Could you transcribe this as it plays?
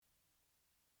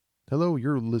Hello,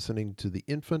 you're listening to the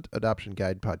Infant Adoption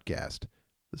Guide podcast.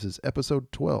 This is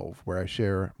episode 12, where I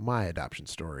share my adoption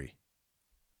story.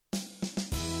 Well,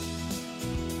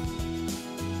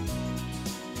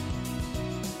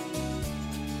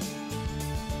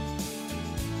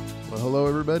 hello,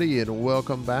 everybody, and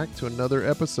welcome back to another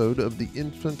episode of the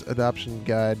Infant Adoption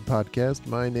Guide podcast.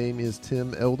 My name is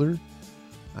Tim Elder.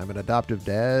 I'm an adoptive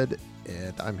dad,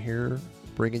 and I'm here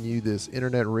bringing you this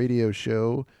internet radio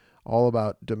show all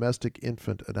about domestic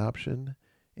infant adoption.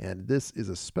 And this is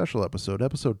a special episode,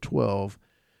 episode 12,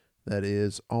 that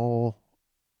is all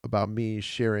about me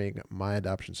sharing my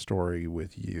adoption story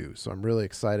with you. So I'm really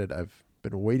excited. I've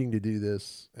been waiting to do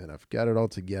this, and I've got it all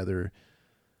together,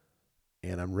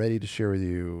 and I'm ready to share with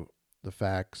you the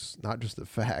facts, not just the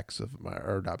facts of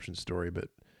our adoption story, but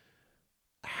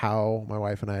how my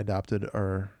wife and I adopted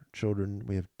our children.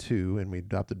 We have two, and we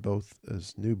adopted both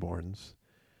as newborns.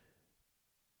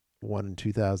 One in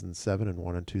 2007 and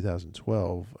one in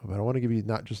 2012. But I want to give you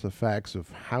not just the facts of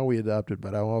how we adopted,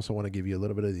 but I also want to give you a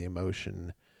little bit of the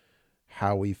emotion,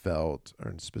 how we felt,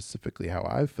 and specifically how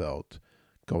I felt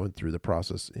going through the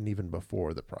process and even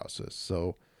before the process.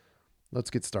 So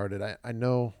let's get started. I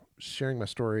know sharing my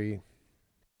story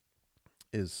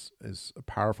is a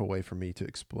powerful way for me to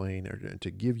explain or to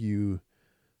give you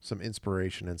some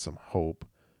inspiration and some hope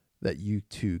that you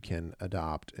too can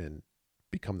adopt and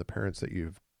become the parents that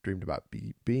you've dreamed about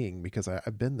being, because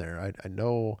I've been there. I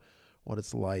know what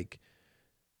it's like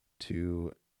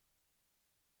to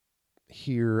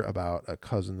hear about a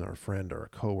cousin or a friend or a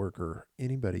coworker,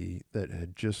 anybody that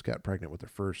had just got pregnant with their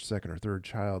first, second, or third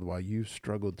child while you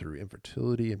struggled through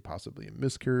infertility and possibly a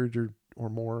miscarriage or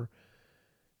more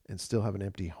and still have an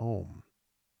empty home.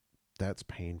 That's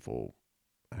painful.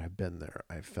 I've been there.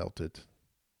 I've felt it.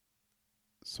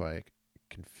 So I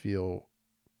can feel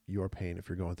your pain if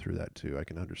you're going through that too. I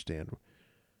can understand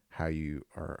how you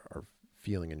are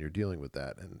feeling and you're dealing with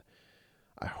that. And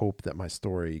I hope that my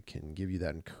story can give you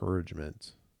that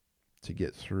encouragement to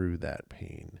get through that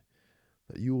pain,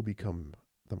 that you will become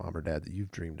the mom or dad that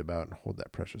you've dreamed about and hold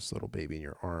that precious little baby in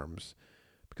your arms.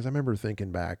 Because I remember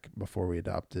thinking back before we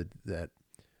adopted that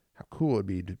how cool it would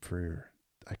be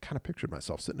I kind of pictured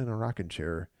myself sitting in a rocking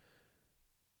chair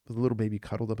with a little baby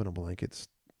cuddled up in a blanket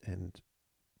and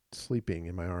sleeping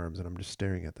in my arms, and I'm just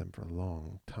staring at them for a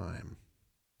long time.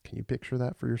 Can you picture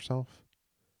that for yourself?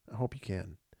 I hope you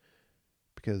can,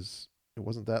 because it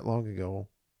wasn't that long ago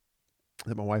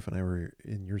that my wife and I were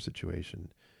in your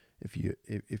situation. If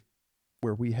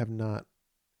where we had not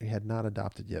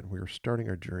adopted yet, we were starting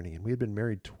our journey, and we had been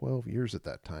married 12 years at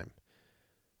that time.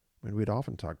 I mean, we'd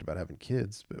often talked about having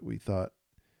kids, but we thought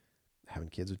having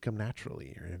kids would come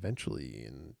naturally or eventually,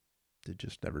 and it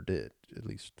just never did, at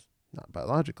least not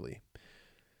biologically.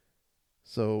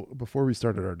 So before we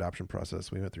started our adoption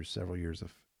process, we went through several years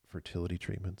of fertility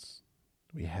treatments.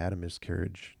 We had a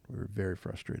miscarriage. We were very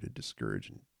frustrated,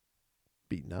 discouraged, and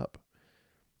beaten up.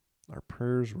 Our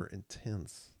prayers were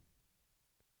intense,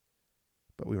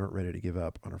 but we weren't ready to give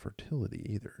up on our fertility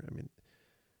either. I mean,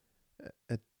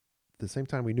 at the same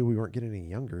time, we knew we weren't getting any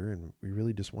younger, and we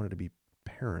really just wanted to be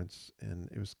parents. And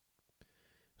it was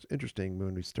interesting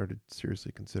when we started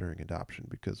seriously considering adoption,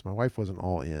 because my wife wasn't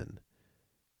all in,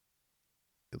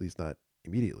 at least not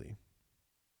immediately,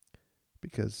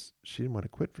 because she didn't want to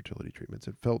quit fertility treatments.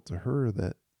 It felt to her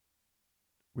that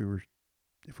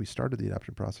if we started the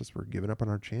adoption process, we're giving up on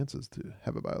our chances to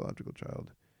have a biological child.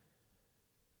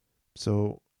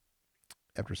 So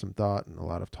after some thought and a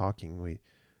lot of talking,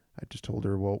 I just told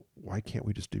her, well, why can't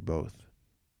we just do both?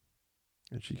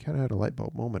 And she kind of had a light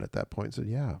bulb moment at that point and said,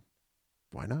 yeah,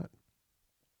 why not?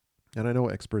 And I know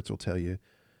experts will tell you,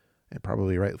 and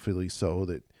probably rightfully so,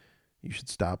 that you should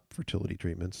stop fertility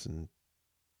treatments and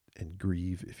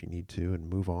grieve if you need to and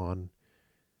move on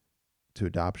to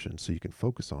adoption so you can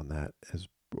focus on that as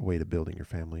a way to building your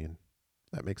family. And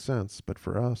that makes sense. But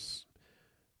for us,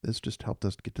 this just helped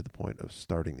us get to the point of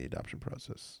starting the adoption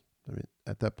process. I mean,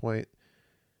 at that point,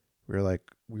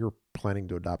 we were planning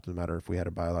to adopt no matter if we had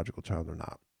a biological child or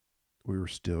not. We were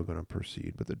still going to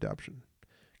proceed with adoption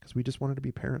because we just wanted to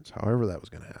be parents, however that was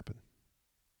going to happen.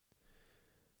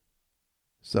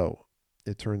 So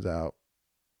it turns out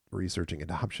researching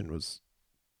adoption is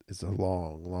a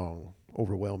long, long,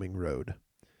 overwhelming road.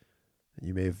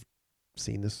 You may have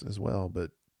seen this as well,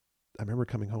 but I remember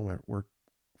coming home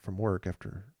from work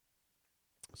after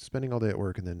spending all day at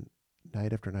work, and then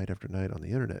night after night after night on the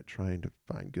internet trying to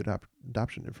find good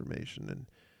adoption information, and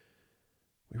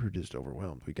we were just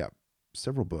overwhelmed. We got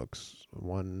several books.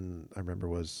 One I remember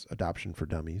was Adoption for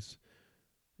Dummies,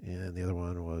 and the other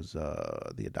one was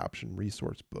the Adoption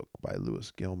Resource Book by Lewis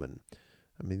Gilman.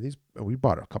 I mean, we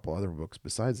bought a couple other books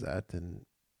besides that, and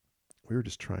we were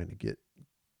just trying to get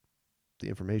the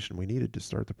information we needed to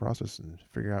start the process and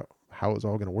figure out how it was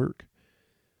all going to work.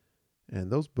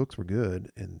 And those books were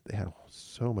good, and they had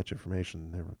so much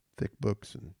information. They were thick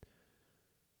books,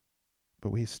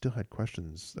 but we still had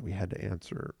questions that we had to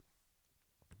answer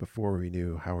before we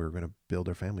knew how we were going to build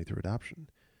our family through adoption.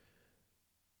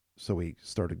 So we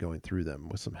started going through them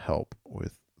with some help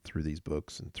through these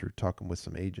books and through talking with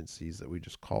some agencies that we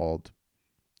just called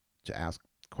to ask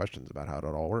questions about how it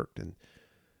all worked. And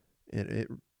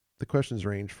the questions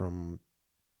range from,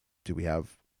 do we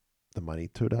have the money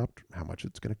to adopt? How much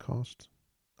it's going to cost,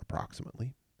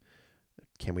 approximately?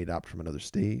 Can we adopt from another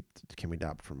state? Can we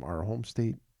adopt from our home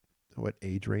state? What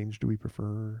age range do we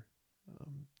prefer?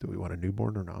 Do we want a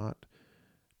newborn or not?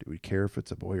 Do we care if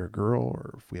it's a boy or girl,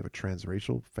 or if we have a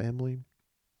transracial family?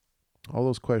 All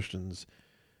those questions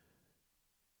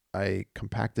I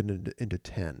compacted into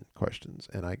 10 questions,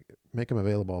 and I make them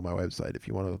available on my website if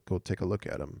you want to go take a look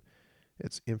at them.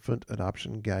 It's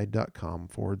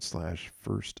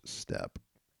infantadoptionguide.com/first step,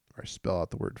 or I spell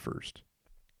out the word first.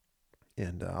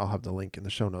 And I'll have the link in the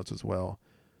show notes as well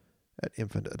at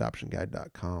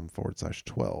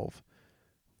infantadoptionguide.com/12.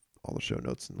 All the show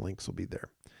notes and links will be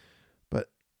there.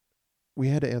 But we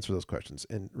had to answer those questions.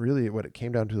 And really what it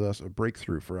came down to a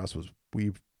breakthrough for us was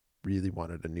we really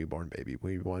wanted a newborn baby.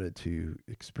 We wanted to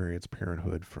experience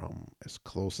parenthood from as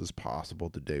close as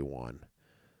possible to day one.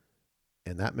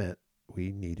 And that meant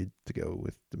we needed to go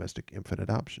with domestic infant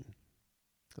adoption.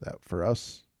 That for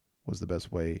us was the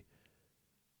best way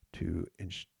to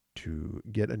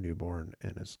get a newborn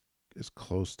and as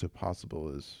close to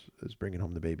possible as bringing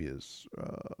home the baby as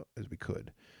we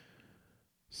could.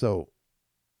 So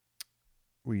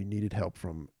we needed help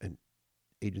from an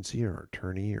agency or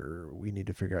attorney, or we need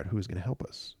to figure out who is going to help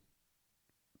us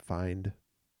find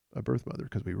a birth mother,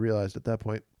 because we realized at that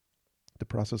point the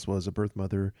process was a birth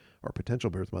mother or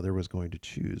potential birth mother was going to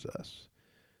choose us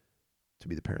to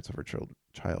be the parents of her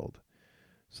child.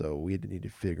 So we need to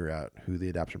figure out who the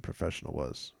adoption professional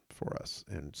was for us.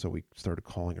 And so we started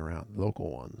calling around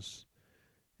local ones,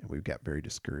 and we got very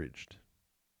discouraged.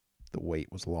 The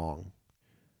wait was long.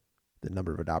 The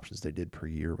number of adoptions they did per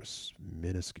year was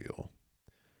minuscule.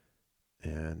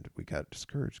 And we got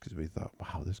discouraged because we thought,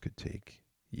 wow, this could take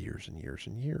years and years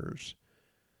and years.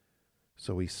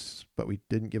 But we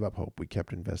didn't give up hope. We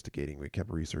kept investigating. We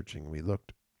kept researching. We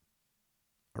looked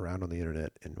around on the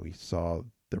internet, and we saw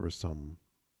there were some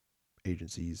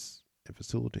agencies and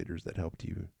facilitators that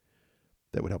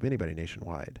would help anybody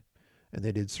nationwide. And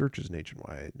they did searches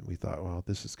nationwide. And we thought, well,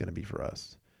 this is going to be for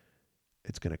us.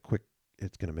 It's going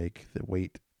to make the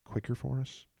wait quicker for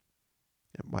us.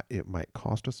 It might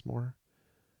cost us more,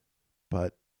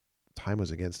 but time was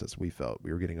against us. We felt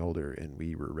we were getting older and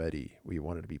we were ready. We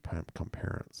wanted to become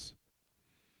parents.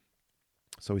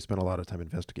 So we spent a lot of time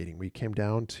investigating. We came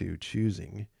down to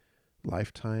choosing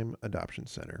Lifetime Adoption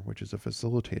Center, which is a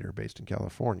facilitator based in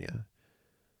California,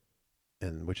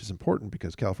 and which is important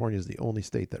because California is the only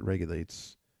state that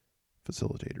regulates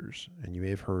facilitators. And you may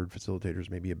have heard facilitators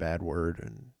may be a bad word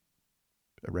and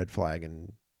a red flag,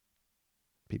 and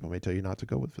people may tell you not to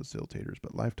go with facilitators,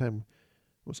 but Lifetime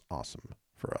was awesome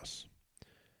for us.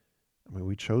 I mean,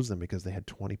 we chose them because they had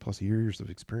 20 plus years of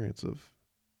experience of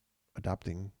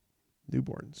adopting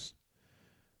newborns,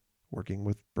 working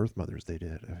with birth mothers. They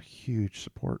did a huge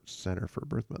support center for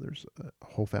birth mothers, a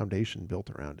whole foundation built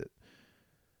around it.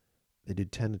 They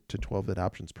did 10 to 12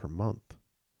 adoptions per month.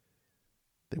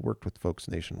 They worked with folks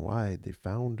nationwide. They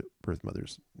found birth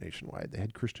mothers nationwide. They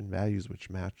had Christian values which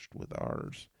matched with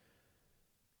ours.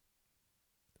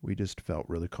 We just felt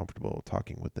really comfortable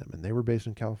talking with them. And they were based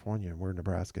in California, and we're in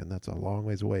Nebraska, and that's a long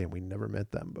ways away, and we never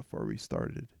met them before we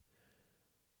started,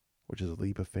 which is a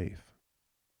leap of faith.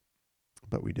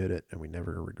 But we did it, and we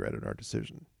never regretted our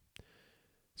decision.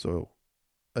 So,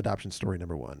 adoption story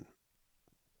number 1.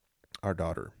 Our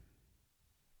daughter.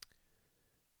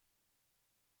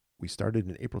 We started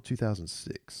in April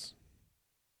 2006.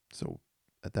 So,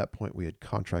 at that point, we had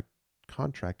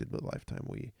contracted with Lifetime.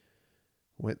 We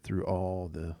went through all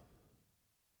the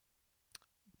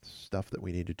stuff that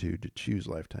we needed to choose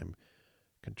Lifetime.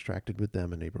 Contracted with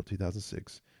them in April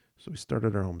 2006. So we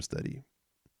started our home study.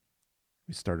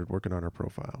 We started working on our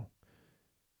profile.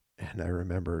 And I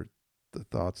remember the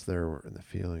thoughts there and the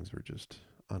feelings were just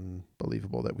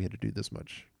unbelievable that we had to do this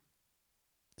much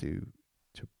to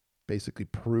basically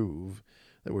prove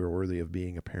that we were worthy of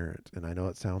being a parent. And I know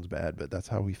it sounds bad, but that's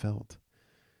how we felt.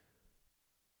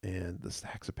 And the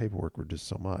stacks of paperwork were just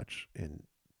so much. And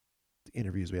the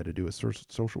interviews we had to do with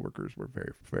social workers were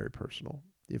very, very personal.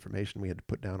 The information we had to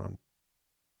put down on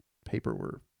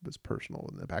paperwork was personal,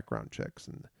 and the background checks,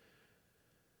 and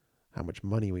how much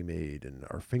money we made, and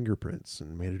our fingerprints,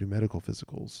 and we had to do medical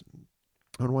physicals.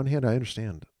 On one hand, I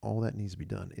understand all that needs to be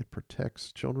done. It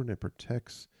protects children. It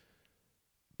protects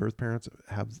birth parents.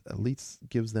 Have at least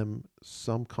gives them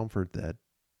some comfort that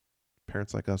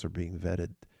parents like us are being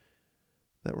vetted.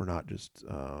 That we're not just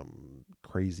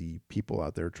crazy people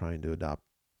out there trying to adopt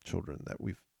children. That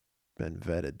we've been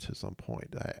vetted to some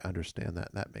point. I understand that,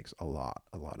 and that makes a lot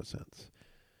of sense.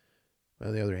 But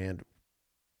on the other hand,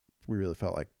 we really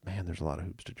felt like, man, there's a lot of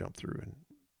hoops to jump through, and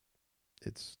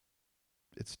it's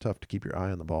tough to keep your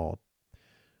eye on the ball,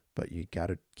 but you got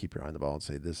to keep your eye on the ball and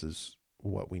say, this is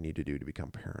what we need to do to become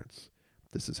parents.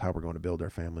 This is how we're going to build our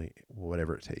family,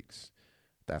 whatever it takes.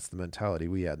 That's the mentality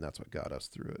we had, and that's what got us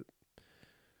through it.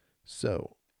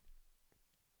 So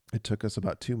it took us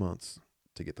about 2 months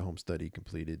to get the home study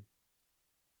completed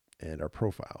and our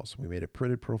profiles. We made a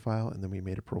printed profile, and then we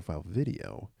made a profile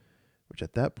video, which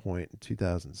at that point in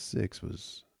 2006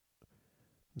 was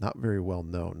not very well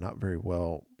known, not very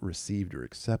well received or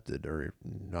accepted, or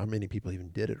not many people even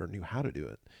did it or knew how to do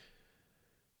it.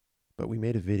 But we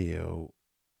made a video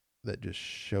that just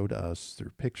showed us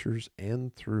through pictures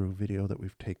and through video that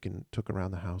we've took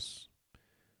around the house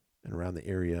and around the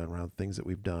area, and around things that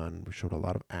we've done. We showed a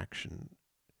lot of action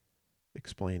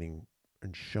explaining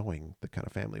and showing the kind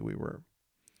of family we were.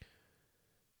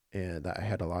 And that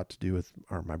had a lot to do with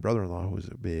my brother-in-law, who was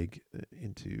big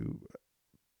into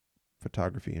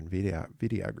photography and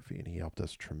videography, and he helped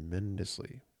us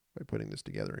tremendously by putting this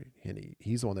together. And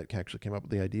he's the one that actually came up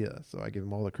with the idea, so I give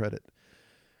him all the credit.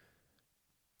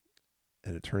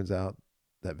 And it turns out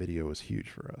that video was huge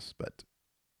for us. But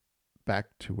back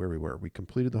to where we were. We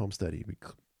completed the home study. We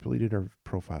completed our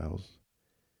profiles.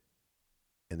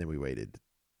 And then we waited.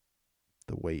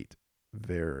 The wait,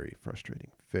 very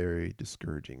frustrating, very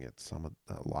discouraging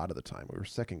a lot of the time. We were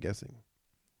second guessing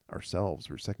ourselves.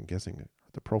 We were second guessing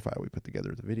the profile we put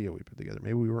together, the video we put together.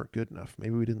 Maybe we weren't good enough.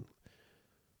 Maybe we didn't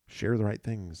share the right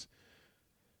things.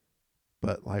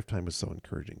 But Lifetime was so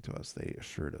encouraging to us. They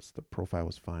assured us the profile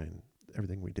was fine.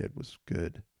 Everything we did was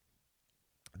good.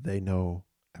 They know,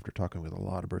 after talking with a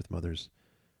lot of birth mothers,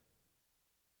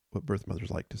 what birth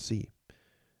mothers like to see.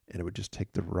 And it would just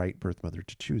take the right birth mother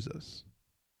to choose us.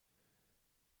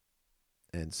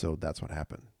 And so that's what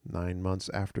happened. 9 months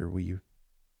after we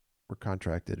were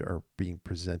contracted, or being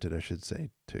presented, I should say,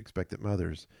 to expectant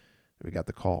mothers, we got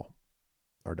the call.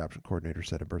 Our adoption coordinator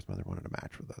said a birth mother wanted to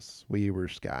match with us. We were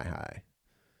sky high.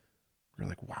 We were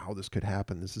like, wow, this could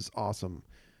happen. This is awesome.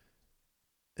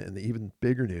 And the even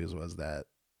bigger news was that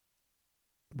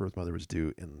the birth mother was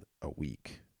due in a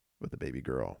week with a baby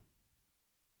girl.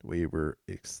 We were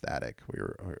ecstatic. We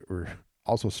were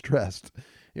also stressed.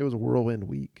 It was a whirlwind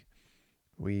week.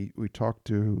 We talked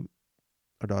to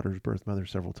our daughter's birth mother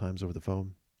several times over the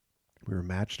phone. We were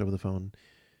matched over the phone.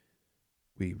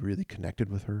 We really connected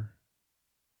with her.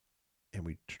 And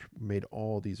we made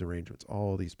all these arrangements,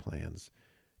 all these plans,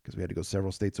 because we had to go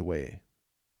several states away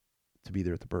to be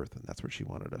there at the birth. And that's where she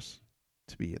wanted us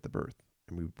to be, at the birth.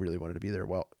 And we really wanted to be there.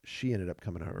 Well, she ended up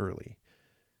coming out early.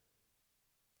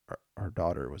 Our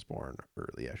daughter was born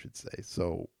early, I should say.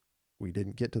 So we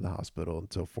didn't get to the hospital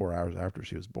until 4 hours after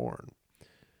she was born.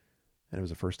 And it was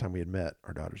the first time we had met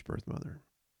our daughter's birth mother.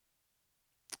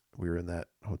 We were in that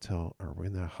we're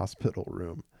in that hospital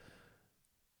room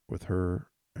with her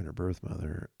and her birth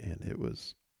mother. And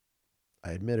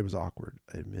I admit it was awkward.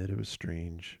 I admit it was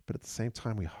strange. But at the same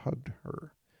time, we hugged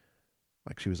her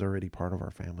like she was already part of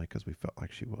our family, because we felt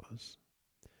like she was.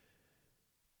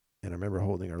 And I remember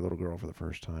holding our little girl for the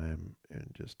first time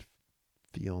and just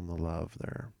feeling the love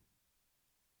there.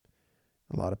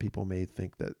 A lot of people may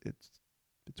think that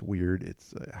it's weird.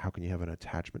 It's how can you have an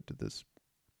attachment to this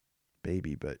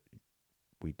baby? But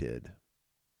we did.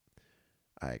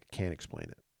 I can't explain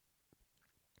it.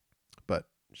 But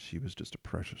she was just a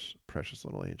precious, precious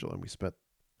little angel. And we spent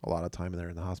a lot of time there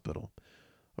in the hospital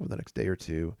over the next day or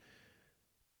two.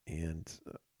 And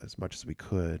as much as we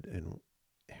could. And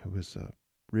it was a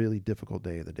really difficult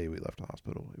day, the day we left the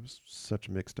hospital. It was such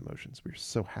mixed emotions. We were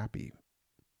so happy.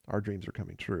 Our dreams are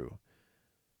coming true.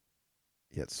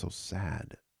 Yet so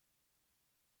sad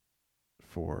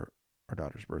for our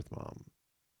daughter's birth mom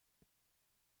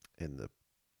and the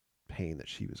pain that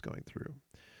she was going through.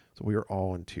 So we were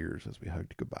all in tears as we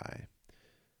hugged goodbye.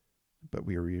 But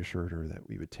we reassured her that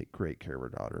we would take great care of our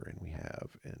daughter, and we have.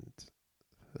 And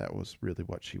that was really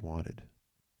what she wanted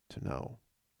to know.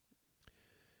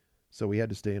 So we had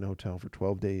to stay in a hotel for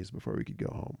 12 days before we could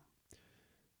go home.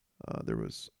 There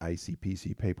was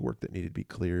ICPC paperwork that needed to be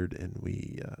cleared, and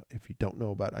if you don't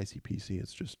know about ICPC,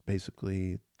 it's just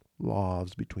basically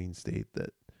laws between states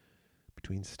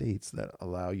that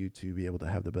allow you to be able to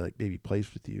have the baby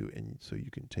placed with you, and so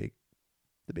you can take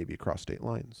the baby across state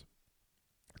lines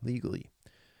legally.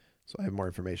 So I have more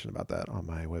information about that on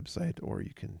my website, or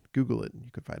you can Google it and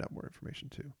you can find out more information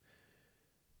too.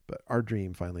 But our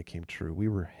dream finally came true. We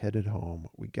were headed home.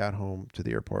 We got home to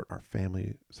the airport.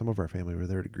 Some of our family were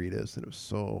there to greet us, and it was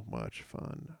so much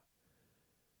fun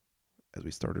as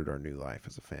we started our new life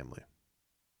as a family.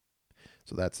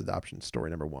 So that's adoption story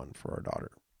number 1 for our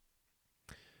daughter.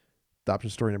 Adoption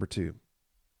story number 2,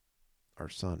 our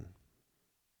son.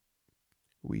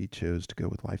 We chose to go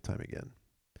with Lifetime again.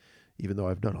 Even though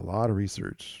I've done a lot of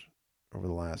research over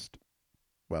the last,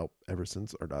 ever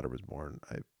since our daughter was born,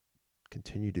 I've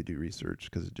continued to do research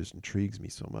because it just intrigues me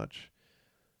so much.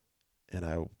 And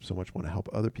I so much want to help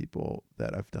other people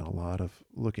that I've done a lot of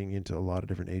looking into a lot of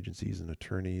different agencies and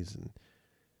attorneys,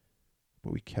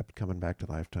 but we kept coming back to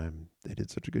Lifetime. They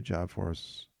did such a good job for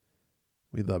us.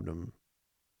 We loved them.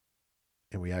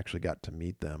 And we actually got to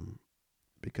meet them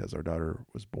because our daughter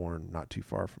was born not too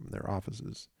far from their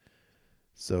offices.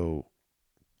 So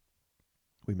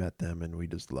we met them and we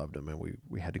just loved them, and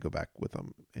we had to go back with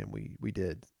them, and we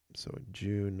did. So in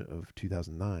June of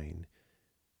 2009,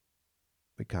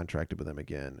 we contracted with them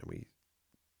again, and we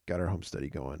got our home study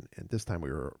going. And this time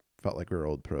felt like we were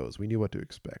old pros. We knew what to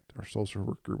expect. Our social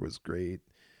worker was great.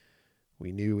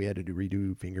 We knew we had to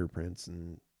redo fingerprints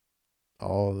and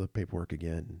all the paperwork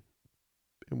again.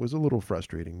 It was a little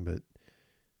frustrating, but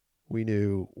we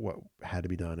knew what had to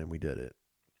be done, and we did it,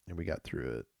 and we got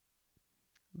through it.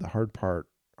 The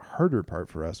harder part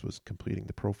for us was completing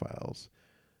the profiles.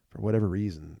 For whatever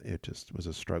reason, it just was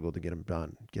a struggle to get them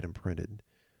done, get them printed,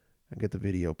 and get the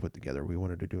video put together. We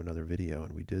wanted to do another video,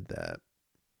 and we did that.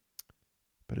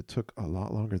 But it took a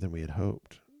lot longer than we had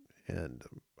hoped. And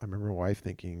I remember my wife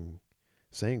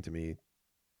saying to me,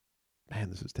 "Man,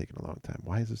 this is taking a long time.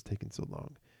 Why is this taking so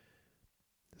long?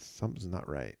 Something's not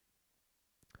right."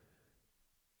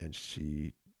 And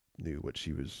she knew what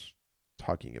she was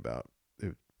talking about.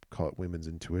 Call it women's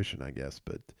intuition, I guess.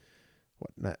 But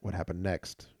what happened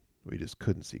next, we just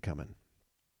couldn't see coming.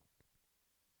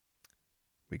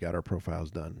 We got our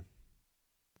profiles done,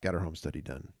 got our home study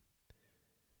done.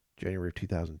 January of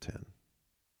 2010.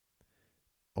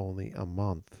 Only a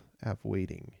month of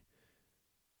waiting,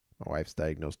 my wife's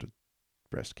diagnosed with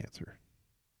breast cancer.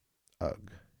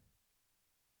 Ugh.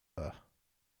 A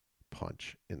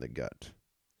punch in the gut.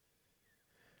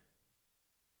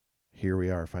 Here we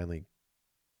are, finally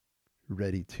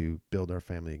ready to build our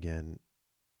family again,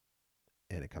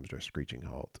 and it comes to a screeching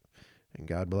halt. And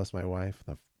God bless my wife.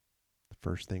 The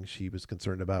first thing she was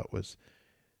concerned about was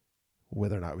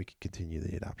whether or not we could continue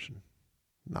the adoption,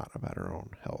 not about her own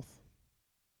health.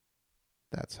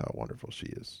 That's how wonderful she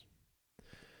is.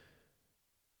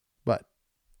 But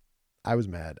I was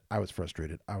mad. I was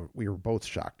frustrated. We were both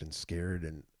shocked and scared.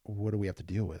 And what do we have to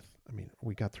deal with? I mean,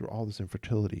 we got through all this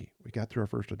infertility. We got through our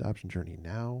first adoption journey.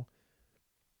 Now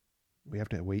we have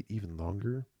to wait even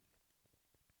longer.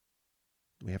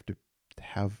 We have to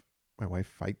have my wife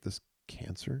fight this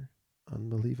cancer.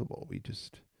 Unbelievable.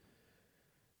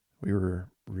 We were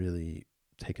really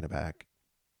taken aback.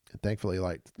 And thankfully,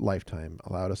 Lifetime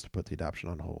allowed us to put the adoption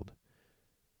on hold,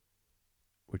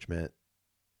 which meant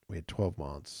we had 12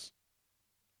 months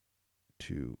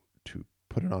to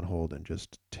put it on hold and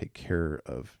just take care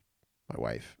of my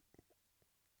wife,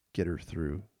 get her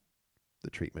through the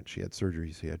treatment. She had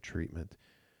surgery, she had treatment,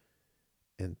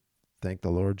 and thank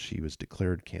the Lord she was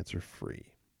declared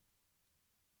cancer-free.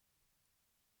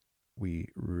 We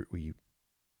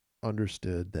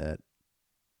understood that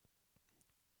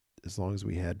as long as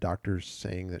we had doctors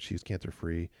saying that she was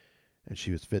cancer-free and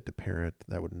she was fit to parent,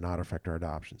 that would not affect our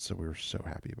adoption. So we were so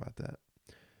happy about that.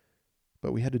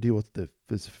 But we had to deal with the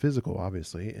physical,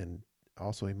 obviously, and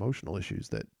also emotional issues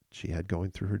that she had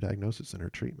going through her diagnosis and her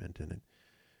treatment. And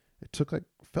it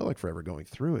felt like forever going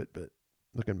through it. But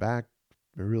looking back,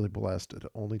 we're really blessed. It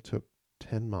only took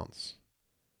 10 months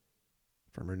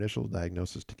from her initial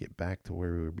diagnosis to get back to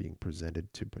where we were being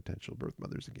presented to potential birth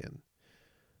mothers again.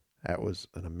 That was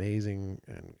an amazing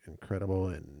and incredible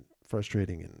and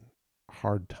frustrating and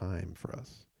hard time for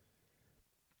us.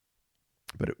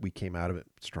 But we came out of it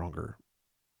stronger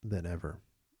than ever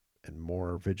and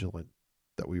more vigilant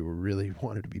that we really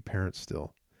wanted to be parents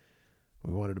still.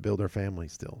 We wanted to build our family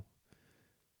still.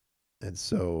 And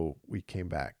so we came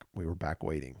back. We were back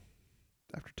waiting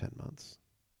after 10 months.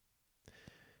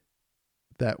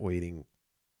 That waiting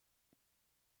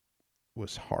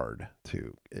was hard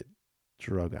too. It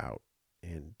drug out.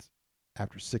 And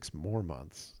after 6 more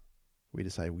months, we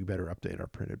decided we better update our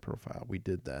printed profile. We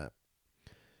did that.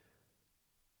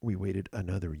 we waited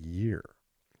another year.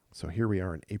 So here we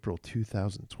are in April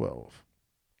 2012.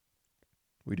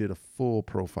 We did a full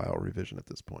profile revision at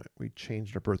this point. We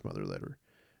changed our birth mother letter.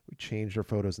 We changed our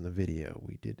photos in the video.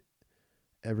 We did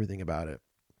everything about it.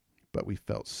 But we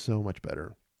felt so much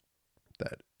better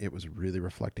that it was really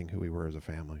reflecting who we were as a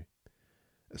family,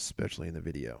 especially in the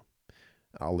video.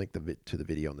 I'll link to the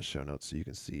video in the show notes so you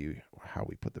can see how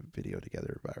we put the video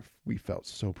together. But we felt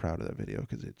so proud of that video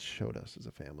because it showed us as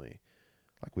a family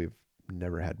like we've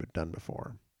never had done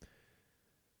before.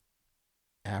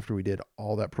 After we did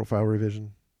all that profile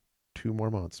revision, 2 more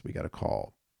months, we got a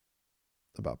call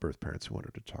about birth parents who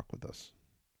wanted to talk with us.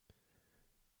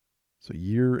 So a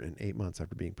year and 8 months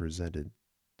after being presented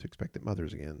to expectant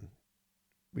mothers again,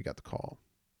 we got the call.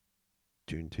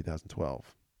 June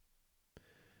 2012.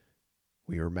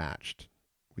 We were matched.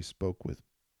 We spoke with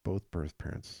both birth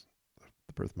parents,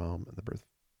 the birth mom and the birth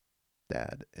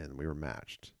dad, and we were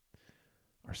matched.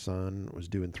 Our son was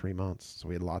due in 3 months, so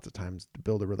we had lots of times to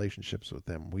build the relationships with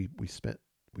them. We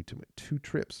took 2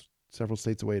 trips several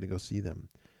states away to go see them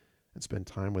and spend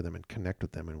time with them and connect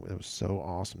with them, and it was so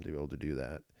awesome to be able to do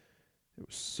that. It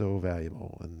was so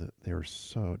valuable, and they were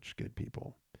such good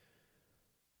people.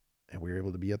 And we were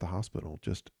able to be at the hospital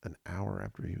just an hour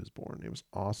after he was born. It was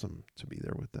awesome to be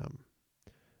there with them.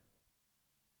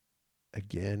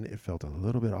 Again, it felt a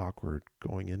little bit awkward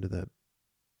going into the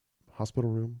hospital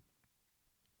room,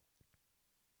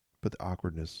 but the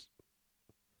awkwardness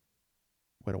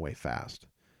went away fast.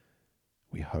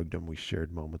 We hugged them. We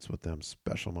shared moments with them,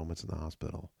 special moments in the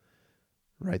hospital,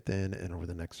 right then and over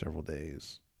the next several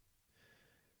days.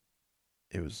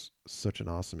 It was such an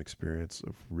awesome experience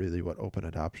of really what open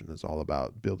adoption is all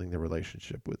about, building the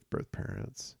relationship with birth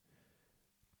parents,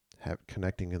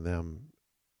 connecting in them,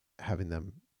 having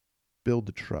them build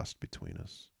the trust between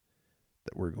us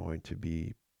that we're going to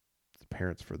be the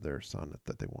parents for their son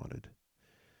that they wanted.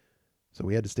 So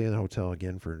we had to stay in the hotel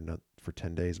again for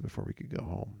 10 days before we could go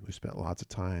home. We spent lots of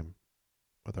time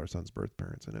with our son's birth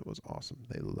parents, and it was awesome.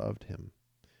 They loved him.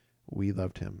 We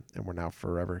loved him, and we're now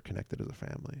forever connected as a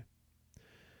family.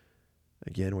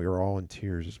 Again, we were all in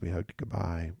tears as we hugged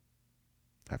goodbye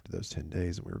after those 10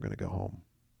 days, and we were going to go home.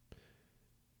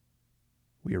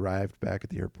 We arrived back at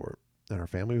the airport, and our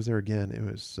family was there again. It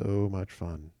was so much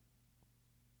fun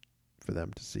for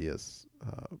them to see us,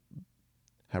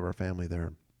 have our family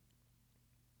there.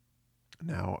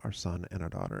 Now our son and our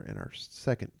daughter and our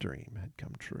second dream had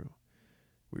come true.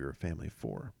 We were a family of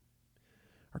 4.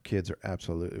 Our kids are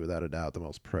absolutely, without a doubt, the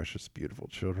most precious, beautiful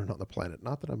children on the planet.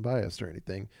 Not that I'm biased or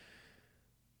anything,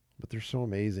 but they're so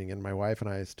amazing. And my wife and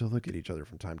I still look at each other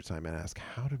from time to time and ask,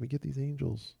 how did we get these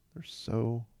angels? They're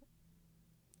so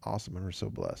awesome and we're so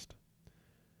blessed.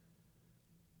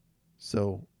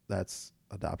 So that's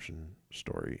adoption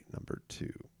story number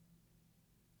 2.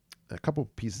 A couple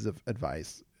pieces of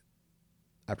advice.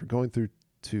 After going through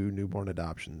 2 newborn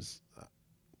adoptions,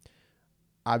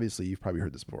 obviously you've probably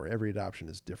heard this before. Every adoption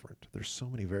is different. There's so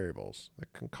many variables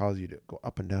that can cause you to go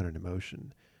up and down in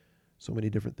emotion. So many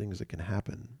different things that can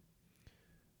happen.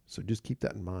 So just keep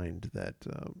that in mind that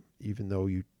even though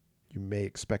you may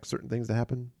expect certain things to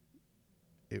happen,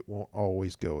 it won't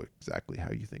always go exactly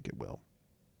how you think it will.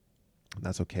 And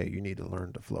that's okay. You need to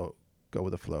learn to go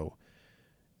with the flow,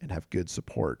 and have good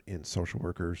support in social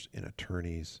workers, in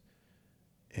attorneys,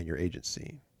 and your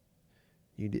agency.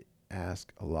 You need to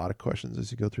ask a lot of questions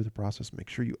as you go through the process. Make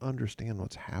sure you understand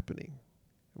what's happening,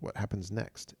 what happens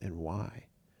next, and why.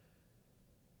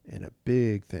 And a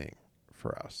big thing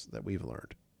for us that we've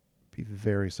learned, be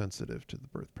very sensitive to the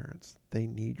birth parents. They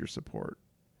need your support.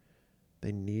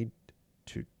 They need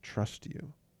to trust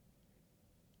you.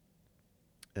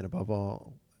 And above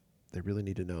all, they really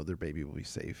need to know their baby will be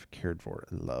safe, cared for,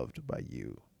 and loved by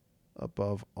you.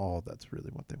 Above all, that's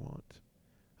really what they want.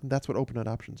 And that's what open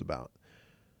adoption's about.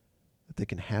 That they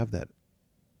can have that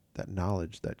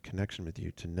knowledge, that connection with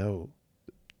you to know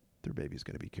their baby's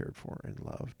going to be cared for and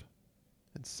loved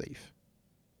and safe.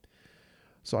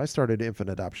 So I started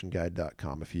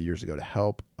infantadoptionguide.com a few years ago to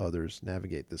help others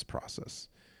navigate this process.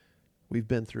 We've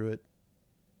been through it.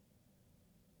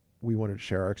 We wanted to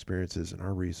share our experiences and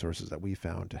our resources that we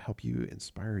found to help you,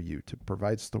 inspire you, to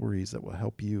provide stories that will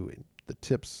help you, and the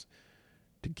tips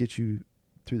to get you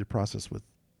through the process with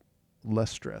less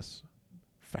stress,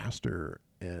 faster,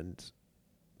 and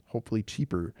hopefully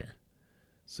cheaper,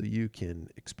 so you can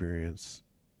experience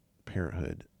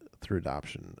parenthood through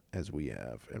adoption as we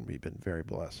have, and we've been very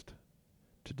blessed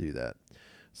to do that.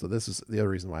 So this is the other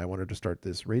reason why I wanted to start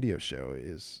this radio show,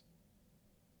 is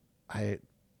I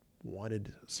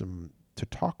wanted to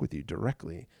talk with you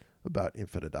directly about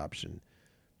infant adoption,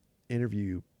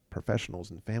 interview professionals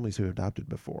and families who have adopted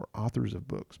before, authors of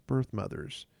books, birth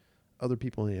mothers, other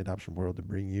people in the adoption world to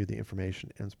bring you the information,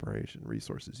 inspiration,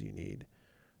 resources you need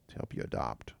to help you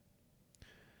adopt.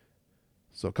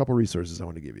 So a couple resources I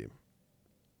want to give you.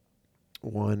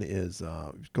 One is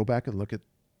go back and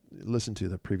listen to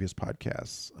the previous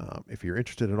podcasts. If you're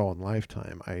interested at all in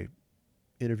Lifetime, I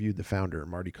interviewed the founder,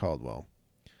 Marty Caldwell,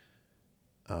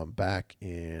 back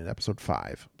in episode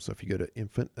 5. So if you go to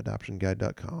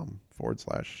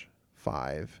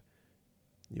infantadoptionguide.com/5,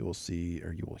 you will see,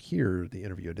 or you will hear the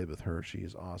interview I did with her. She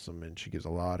is awesome, and she gives a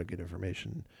lot of good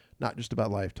information, not just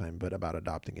about Lifetime, but about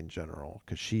adopting in general,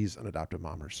 because she's an adoptive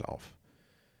mom herself.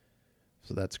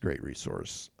 So that's a great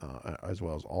resource, as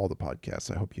well as all the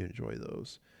podcasts. I hope you enjoy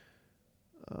those.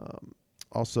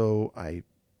 Also, I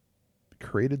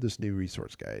created this new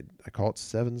resource guide. I call it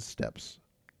 7 Steps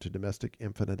to Domestic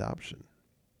Infant Adoption.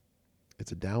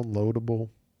 It's a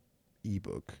downloadable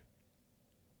ebook,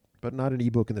 but not an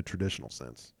ebook in the traditional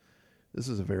sense. This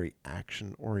is a very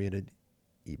action-oriented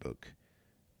ebook.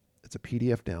 It's a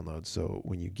PDF download, so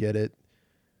when you get it,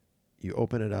 you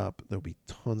open it up, there'll be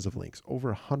tons of links. Over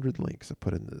 100 links I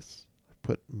put in this. I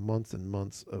put months and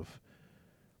months of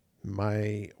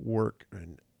my work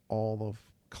and all of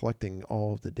collecting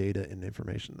all of the data and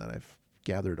information that I've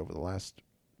gathered over the last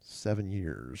 7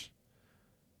 years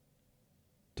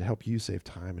to help you save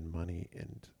time and money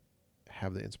and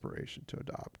have the inspiration to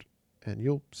adopt. And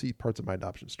you'll see parts of my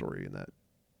adoption story in that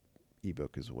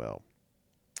ebook as well.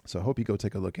 So I hope you go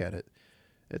take a look at it.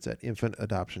 It's at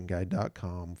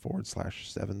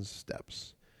infantadoptionguide.com/7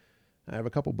 steps. I have a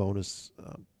couple bonus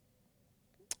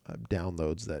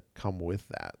downloads that come with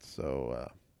that. So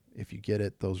if you get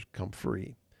it, those come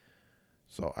free.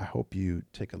 So I hope you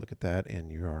take a look at that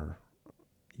and you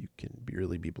can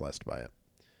really be blessed by it.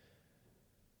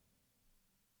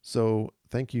 So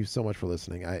thank you so much for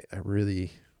listening. I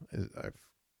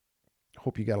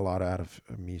hope you got a lot out of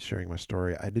me sharing my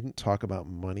story. I didn't talk about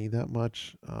money that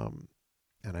much.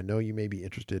 And I know you may be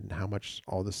interested in how much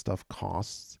all this stuff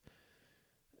costs.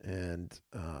 And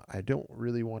I don't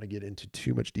really want to get into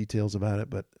too much details about it,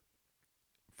 but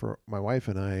for my wife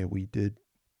and I, we did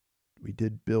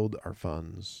build our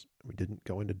funds. We didn't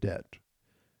go into debt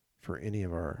for any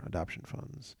of our adoption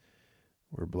funds.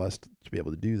 We're blessed to be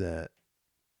able to do that,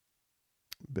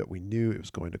 but we knew it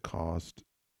was going to cost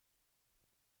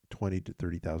 $20,000 to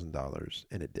 $30,000,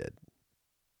 and it did.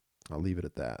 I'll leave it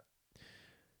at that.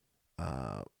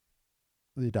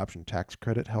 The adoption tax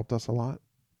credit helped us a lot.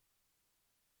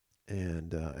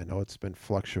 And I know it's been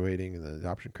fluctuating, and the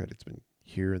adoption credit's been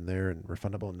here and there and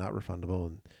refundable and not refundable.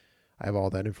 And I have all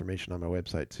that information on my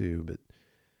website too, but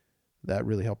that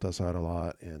really helped us out a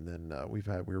lot. And then we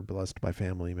were blessed by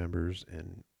family members,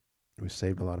 and we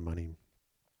saved a lot of money.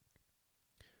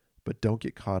 But don't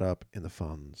get caught up in the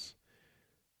funds.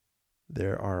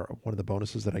 One of the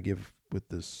bonuses that I give with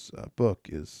this book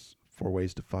is 4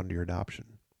 ways to fund your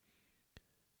adoption.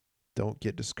 Don't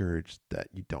get discouraged that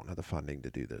you don't have the funding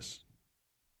to do this.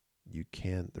 You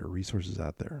can. There are resources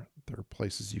out there. There are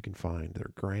places you can find. There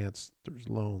are grants. There's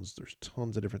loans. There's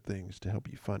tons of different things to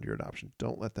help you fund your adoption.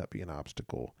 Don't let that be an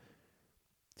obstacle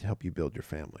to help you build your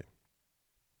family.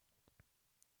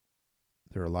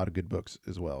 There are a lot of good books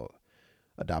as well.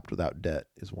 Adopt Without Debt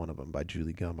is one of them by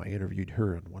Julie Gum. I interviewed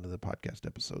her in one of the podcast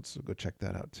episodes, so go check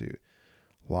that out too.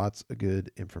 Lots of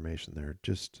good information there.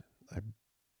 I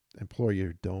implore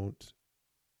you, don't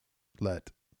let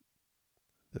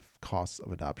the costs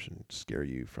of adoption scare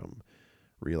you from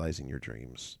realizing your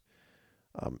dreams.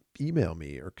 Email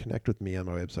me or connect with me on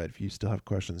my website if you still have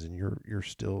questions and you're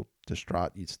still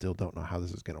distraught, you still don't know how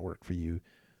this is going to work for you.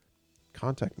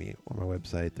 Contact me on my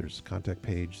website. There's a contact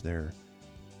page there.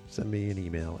 Send me an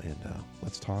email and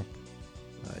let's talk.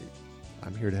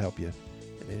 I'm here to help you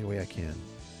in any way I can.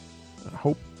 I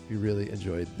hope you really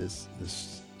enjoyed this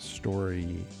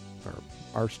story, or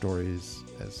our stories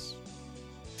as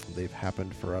they've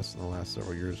happened for us in the last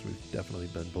several years. We've definitely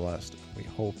been blessed. We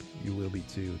hope you will be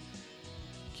too.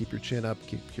 Keep your chin up,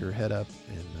 keep your head up,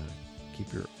 and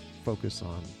keep your focus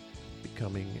on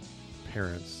becoming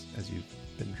parents as you've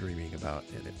been dreaming about,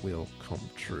 and it will come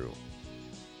true.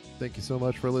 Thank you so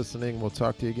much for listening. We'll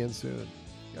talk to you again soon.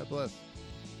 God bless.